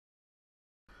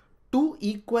two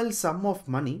equal sum of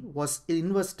money was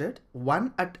invested,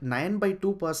 one at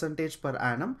 9/2% per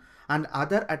annum and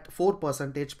other at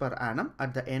 4% per annum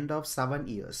at the end of 7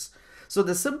 years. So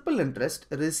the simple interest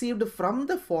received from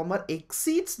the former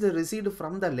exceeds the received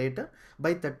from the later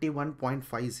by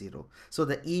 31.50. So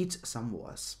the each sum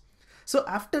was. So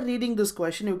after reading this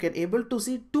question, you can able to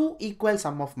see two equal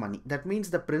sum of money. That means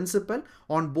the principal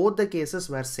on both the cases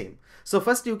were same. So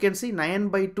first you can see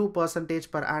 9/2%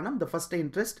 per annum, the first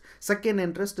interest. Second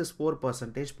interest is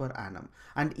 4% per annum.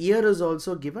 And year is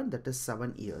also given, that is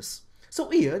 7 years. So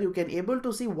here you can able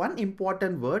to see one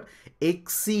important word,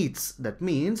 exceeds. That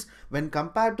means when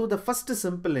compared to the first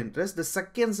simple interest, the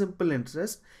second simple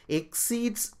interest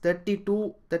exceeds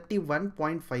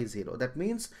 31.50. That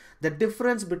means the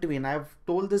difference between, I have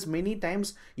told this many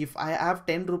times, if I have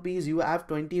 10 rupees, you have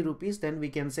 20 rupees, then we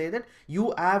can say that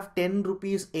you have 10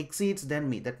 rupees exceeds than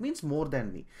me. That means more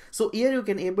than me. So here you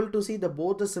can able to see the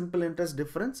both the simple interest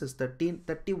difference is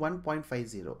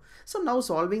 31.50. So now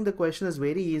solving the question is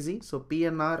very easy. So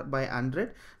PNR by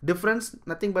 100, difference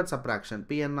nothing but subtraction.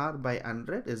 PNR by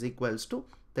 100 is equals to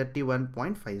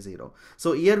 31.50.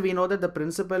 So here we know that the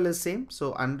principal is same.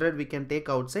 So 100 we can take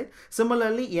outside.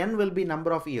 Similarly, n will be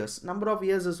number of years. Number of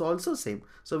years is also same.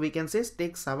 So we can say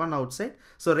take 7 outside.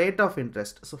 So rate of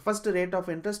interest. So first rate of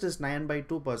interest is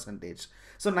 9/2%.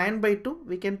 So 9/2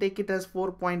 we can take it as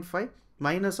 4.5.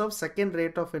 Minus of second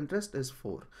rate of interest is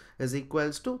 4 is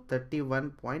equals to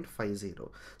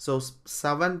 31.50. So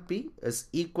 7p is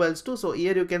equals to, so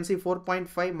here you can see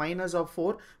 4.5 minus of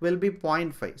 4 will be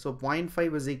 0.5. So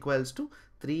 0.5 is equals to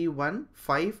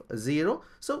 3150.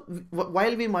 So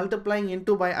while we multiplying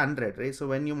into by 100, right? So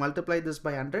when you multiply this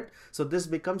by 100, so this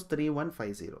becomes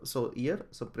 3150. So here,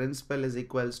 so principal is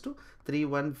equals to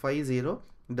 3150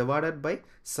 divided by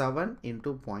 7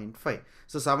 into 0.5.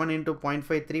 So 7 into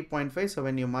 0.5, 3.5. So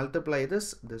when you multiply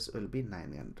this, this will be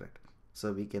 900.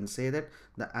 So we can say that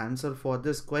the answer for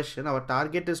this question, our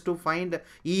target is to find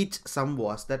each sum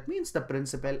was. That means the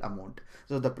principal amount.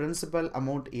 So the principal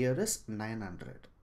amount here is 900.